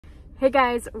Hey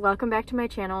guys, welcome back to my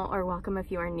channel, or welcome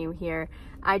if you are new here.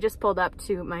 I just pulled up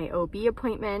to my OB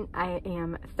appointment. I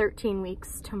am 13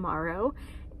 weeks tomorrow,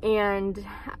 and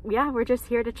yeah, we're just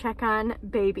here to check on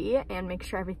baby and make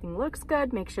sure everything looks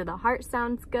good, make sure the heart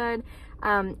sounds good.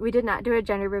 We did not do a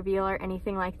gender reveal or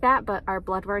anything like that, but our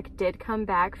blood work did come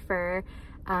back for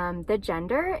the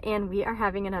gender, and we are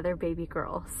having another baby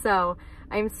girl. So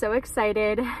I'm so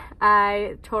excited.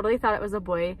 I totally thought it was a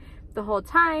boy the whole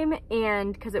time,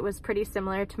 and because it was pretty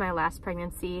similar to my last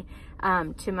pregnancy,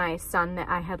 to my son that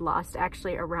I had lost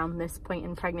actually around this point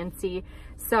in pregnancy.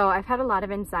 So I've had a lot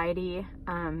of anxiety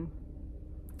the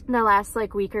last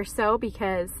week or so,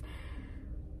 because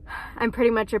I'm pretty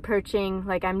much approaching,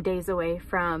 I'm days away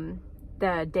from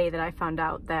the day that I found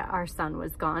out that our son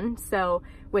was gone, so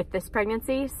with this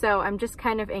pregnancy. So I'm just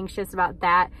kind of anxious about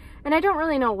that, and I don't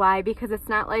really know why, because it's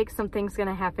not like something's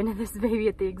gonna happen to this baby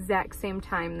at the exact same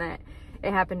time that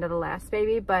it happened to the last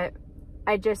baby, but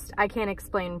I can't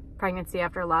explain pregnancy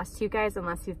after loss to you guys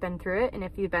unless you've been through it, and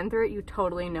if you've been through it, you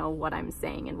totally know what I'm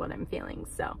saying and what I'm feeling.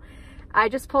 So I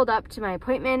just pulled up to my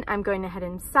appointment. I'm going to head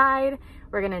inside.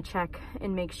 We're gonna check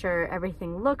and make sure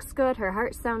everything looks good. Her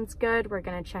heart sounds good. We're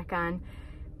gonna check on,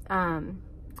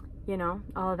 you know,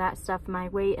 all of that stuff, my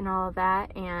weight and all of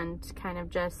that, and kind of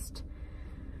just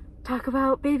talk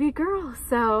about baby girl.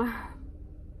 So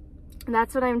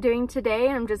that's what I'm doing today.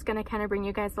 I'm just gonna kind of bring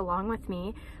you guys along with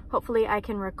me. Hopefully I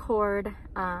can record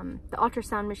the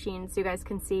ultrasound machine so you guys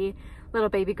can see little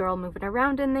baby girl moving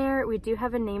around in there. We do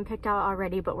have a name picked out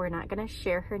already, but we're not gonna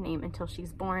share her name until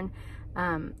she's born.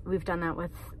 We've done that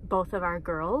with both of our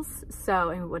girls,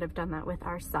 and we would have done that with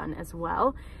our son as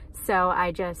well. So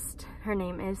her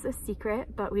name is a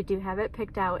secret, but we do have it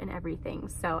picked out and everything.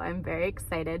 So I'm very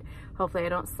excited. Hopefully I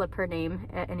don't slip her name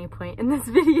at any point in this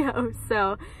video.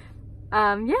 So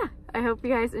yeah, I hope you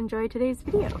guys enjoy today's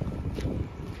video.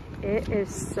 It is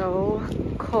so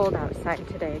cold outside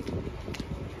today.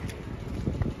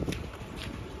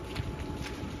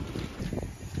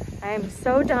 I am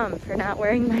so dumb for not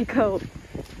wearing my coat.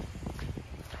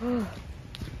 Oh.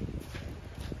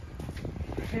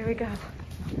 There we go.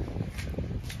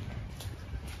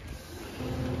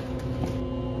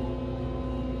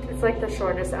 It's like the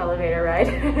shortest elevator ride.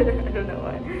 I don't know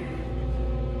why.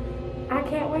 I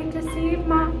can't wait to see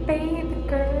my baby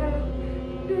girl.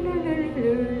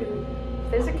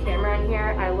 If there's a camera in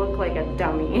here, I look like a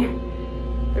dummy.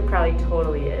 It probably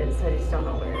totally is. I just don't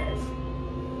know where it is.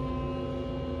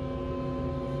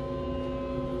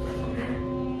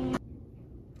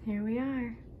 Here we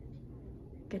are.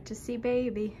 Get to see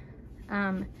baby.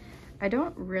 I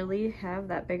don't really have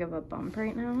that big of a bump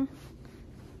right now.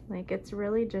 It's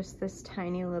really just this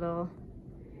tiny little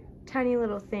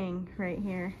thing right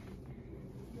here.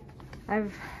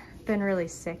 I've been really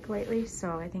sick lately,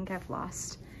 so I think I've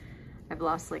lost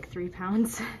 3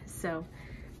 pounds. So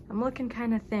I'm looking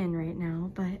kind of thin right now,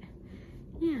 but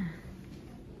yeah,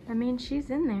 I mean, she's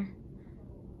in there,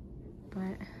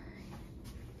 but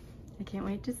I can't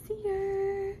wait to see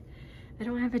her. I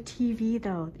don't have a TV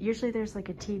though. Usually there's a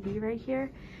TV right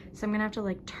here, so I'm gonna have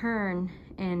to turn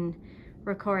and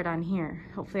record on here.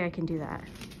 Hopefully I can do that.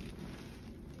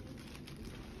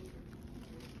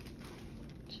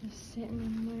 Just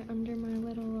sitting under my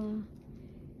little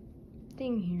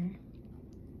thing here,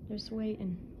 just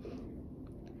waiting.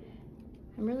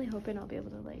 I'm really hoping I'll be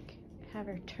able to have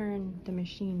her turn the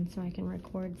machine so I can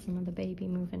record some of the baby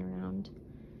moving around.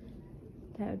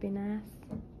 That would be nice.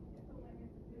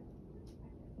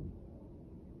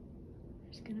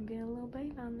 There's gonna be a little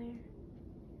babe on there.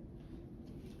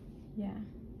 Yeah.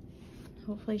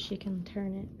 Hopefully she can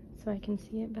turn it so I can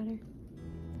see it better.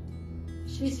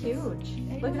 She's huge.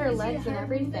 Look at her legs and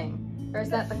everything. Or is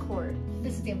that the cord?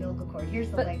 This is the umbilical cord. Here's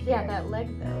the leg. Yeah, here. that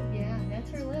leg though. Yeah, that's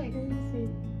her leg.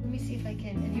 Let me see if I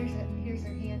can. And here's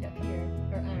her hand up here,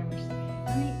 her arms.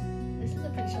 This is a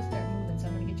picture. She'll start moving, so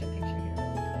I'm gonna get you a picture here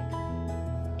really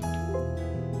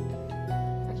quick.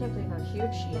 I can't believe how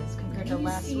huge she is compared to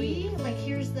last week.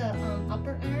 Here's the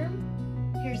upper arm.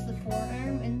 Here's the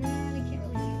forearm, and then I can't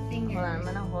really see the fingers. Hold on, I'm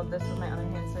gonna hold this with my other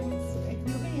hand so I can see it.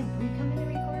 We come in and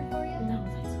record for you? No,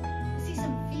 that's okay. See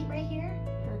some feet right here?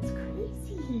 That's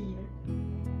crazy.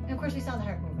 And of course we saw the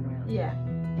heart moving around. Yeah.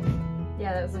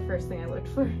 Yeah, that was the first thing I looked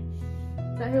for. Is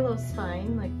that her little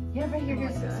spine? Yeah, right here.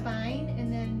 Here's the spine,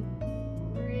 and then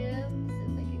ribs,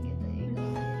 if I can get the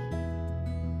angle.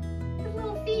 The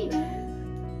little feet.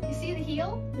 You see the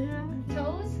heel? Yeah.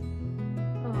 Toes?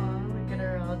 Oh, look at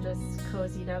her all just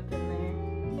cozied up in there.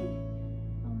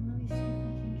 Oh, let me see if I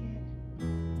can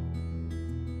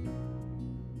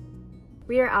get...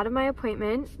 We are out of my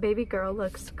appointment. Baby girl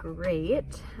looks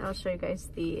great. I'll show you guys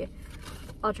the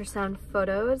ultrasound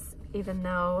photos, even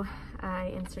though I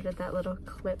inserted that little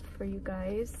clip for you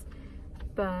guys.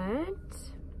 But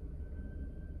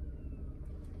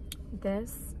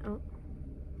this, oh,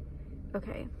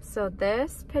 okay, so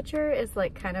this picture is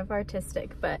like kind of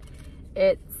artistic, but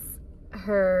it's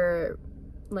her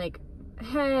like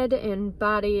head and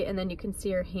body, and then you can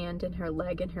see her hand and her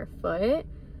leg and her foot.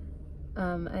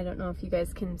 I don't know if you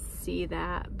guys can see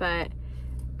that, but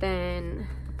then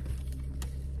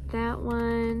that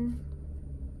one,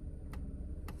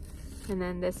 and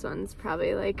then this one's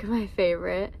probably like my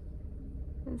favorite,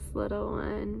 this little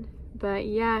one. But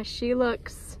yeah, she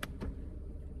looks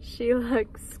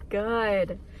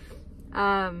good.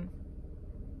 Yeah,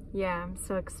 I'm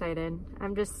so excited.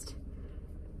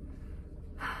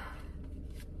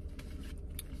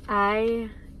 I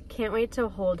can't wait to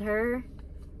hold her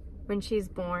when she's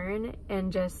born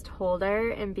and just hold her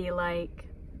and be like,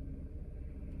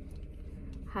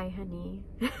 hi honey.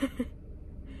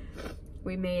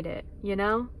 We made it, you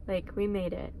know? Like, we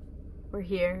made it. We're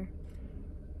here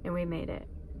and we made it.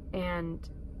 And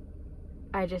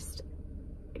I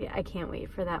can't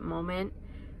wait for that moment.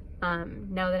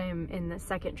 Now that I'm in the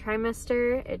second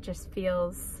trimester, it just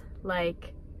feels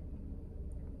like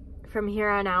from here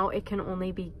on out, it can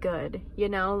only be good, you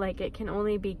know? Like, it can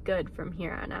only be good from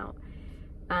here on out.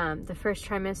 The first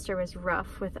trimester was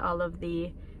rough with all of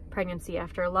the pregnancy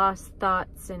after loss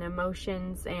thoughts and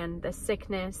emotions and the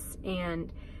sickness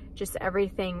and just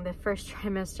everything. The first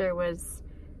trimester was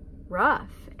rough,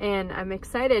 and I'm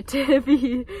excited to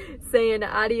be saying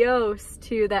adios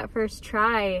to that first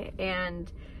try and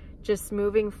just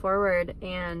moving forward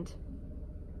and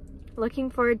looking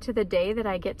forward to the day that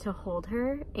I get to hold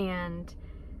her and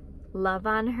love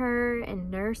on her and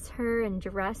nurse her and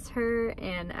dress her.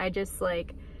 And I just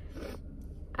like,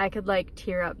 I could like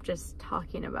tear up just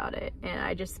talking about it, and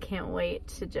I just can't wait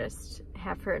to just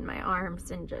have her in my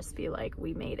arms and just be like,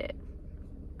 we made it.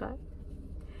 But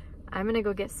I'm gonna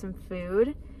go get some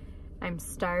food. I'm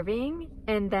starving.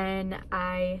 And then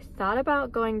I thought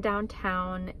about going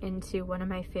downtown into one of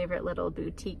my favorite little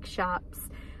boutique shops.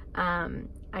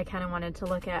 I kind of wanted to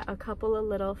look at a couple of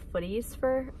little footies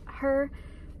for her.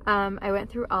 I went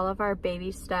through all of our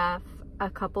baby stuff a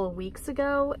couple of weeks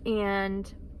ago,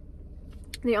 and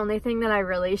the only thing that I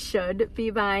really should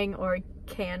be buying or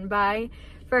can buy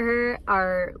for her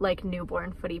are like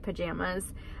newborn footy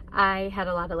pajamas. I had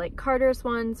a lot of like Carter's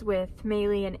ones with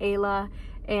Maylee and Ayla,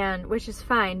 and which is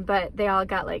fine, but they all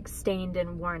got like stained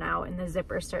and worn out, and the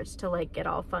zipper starts to like get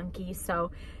all funky.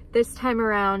 So this time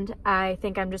around, I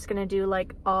think I'm just gonna do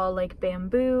like all like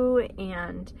bamboo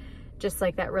and just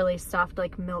like that really soft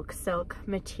like milk silk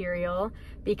material,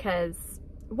 because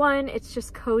one, it's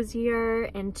just cozier,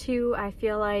 and two, I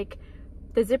feel like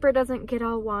the zipper doesn't get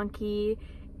all wonky,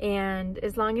 and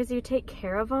as long as you take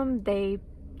care of them, they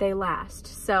last.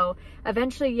 So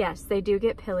eventually, yes, they do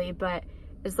get pilly, but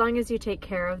as long as you take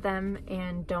care of them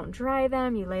and don't dry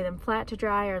them, you lay them flat to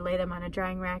dry or lay them on a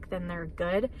drying rack, then they're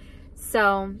good.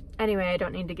 So anyway, I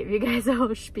don't need to give you guys a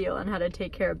whole spiel on how to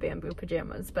take care of bamboo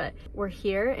pajamas, but we're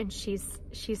here, and she's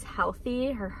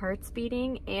healthy, her heart's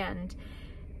beating, and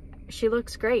she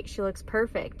looks great. She looks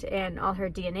perfect, and all her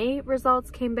DNA results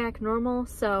came back normal.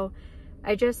 So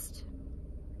I'm just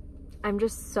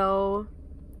so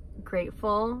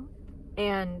grateful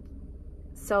and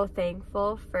so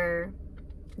thankful for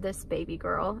this baby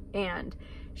girl, and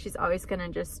she's always gonna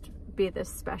just be this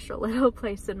special little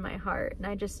place in my heart, and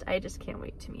I just can't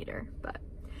wait to meet her. But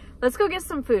let's go get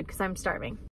some food because I'm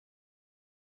starving.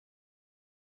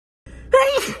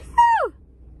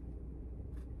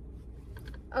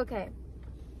 Okay,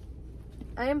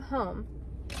 I am home.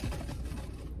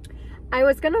 I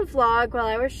was gonna vlog while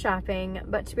I was shopping,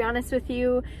 but to be honest with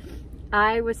you,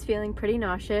 I was feeling pretty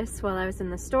nauseous while I was in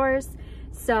the stores,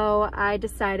 so I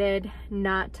decided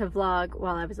not to vlog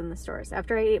while I was in the stores.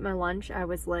 After I ate my lunch, I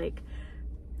was like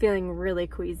feeling really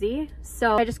queasy,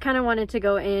 so I just kind of wanted to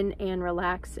go in and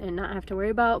relax and not have to worry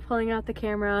about pulling out the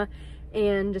camera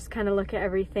and just kind of look at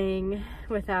everything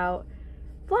without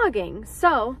vlogging.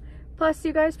 So plus,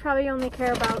 you guys probably only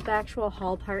care about the actual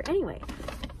haul part anyway.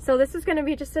 So this is gonna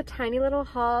be just a tiny little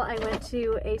haul. I went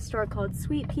to a store called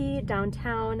Sweet Pea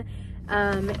downtown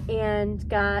and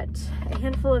got a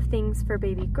handful of things for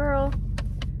baby girl.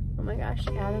 Oh my gosh,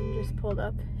 Adam just pulled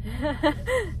up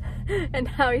and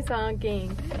now he's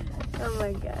honking. Oh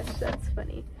my gosh, that's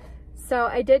funny. So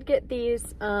I did get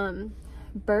these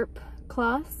burp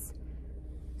cloths.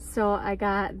 So I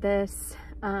got this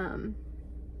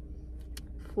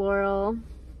floral,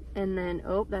 and then,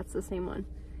 oh, that's the same one.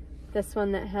 This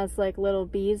one that has like little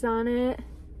bees on it.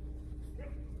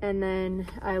 And then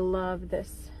I love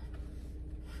this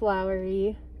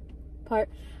flowery part.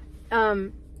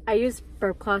 I use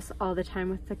burp cloths all the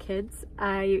time with the kids.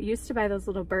 I used to buy those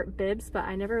little burp bibs, but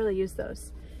I never really used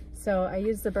those. So I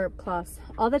use the burp cloths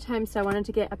all the time, so I wanted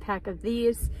to get a pack of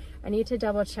these. I need to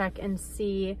double check and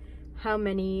see how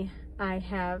many I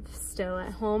have still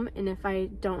at home, and if I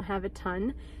don't have a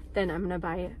ton, then I'm gonna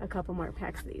buy a couple more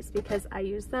packs of these because I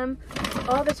use them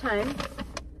all the time.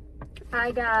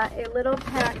 I got a little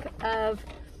pack of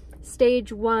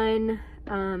stage 1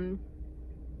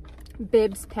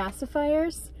 bibs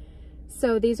pacifiers.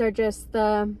 So these are just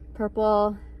the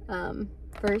purple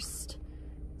first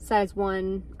size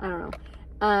 1, I don't know.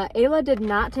 Ayla did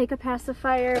not take a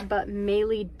pacifier, but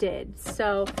Maylee did.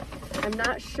 So I'm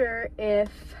not sure if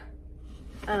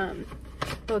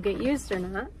they'll get used or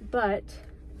not, but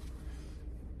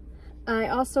I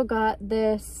also got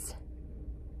this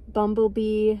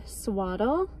bumblebee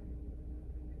swaddle.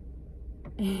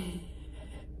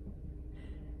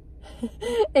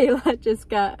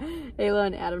 Ayla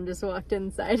and Adam just walked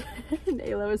inside and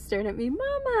Ayla was staring at me,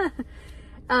 Mama!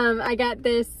 I got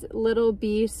this little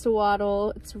bee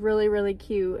swaddle. It's really, really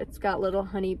cute. It's got little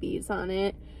honeybees on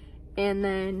it. And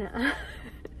then,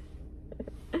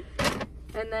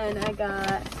 I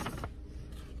got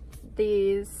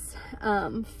these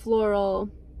floral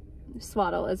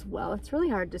swaddle as well. It's really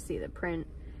hard to see the print,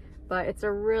 but it's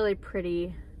a really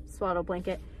pretty swaddle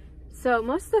blanket. So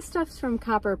most of the stuff's from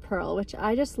Copper Pearl, which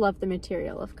I just love the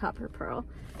material of Copper Pearl.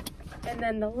 And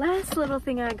then the last little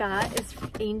thing I got is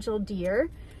Angel Deer.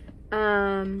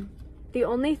 The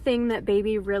only thing that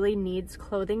baby really needs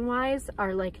clothing wise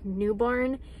are like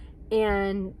newborn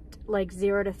and like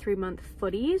 0 to 3 month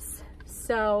footies.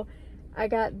 So I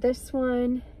got this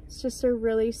one. It's just a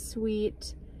really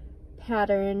sweet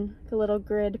pattern, a little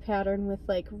grid pattern with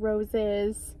like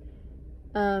roses.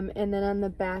 And then on the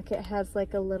back it has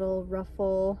like a little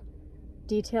ruffle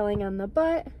detailing on the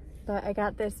butt, but I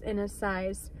got this in a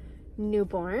size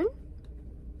newborn.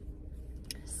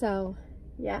 So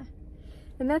yeah,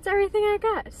 and that's everything I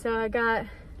got. So I got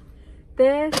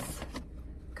this,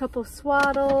 couple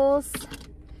swaddles,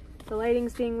 the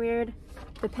lighting's being weird,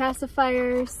 the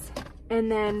pacifiers,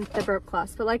 and then the burp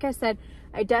cloths. But like I said,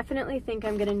 I definitely think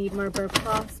I'm gonna need more burp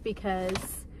cloths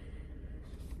because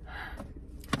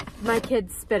my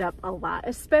kids spit up a lot,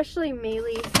 especially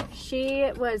Maylee.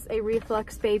 She was a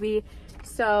reflux baby,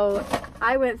 so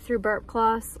I went through burp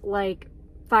cloths like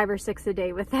 5 or 6 a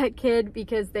day with that kid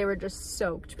because they were just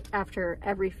soaked after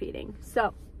every feeding.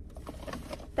 So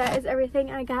that is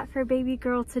everything I got for baby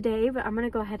girl today, but I'm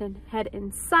gonna go ahead and head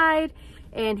inside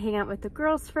and hang out with the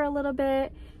girls for a little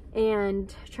bit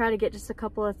and try to get just a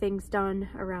couple of things done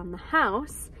around the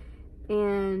house.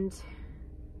 And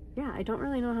yeah, I don't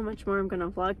really know how much more I'm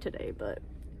gonna vlog today, but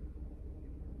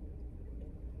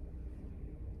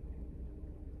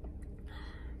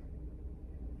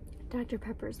Dr.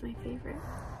 Pepper is my favorite.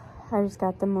 I just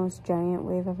got the most giant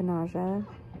wave of nausea,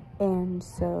 and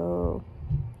so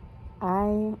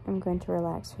I am going to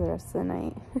relax for the rest of the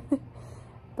night.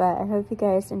 But I hope you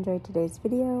guys enjoyed today's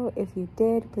video. If you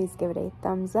did, please give it a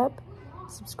thumbs up,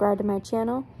 subscribe to my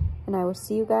channel, and I will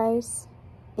see you guys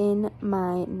in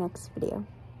my next video.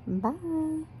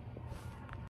 Bye!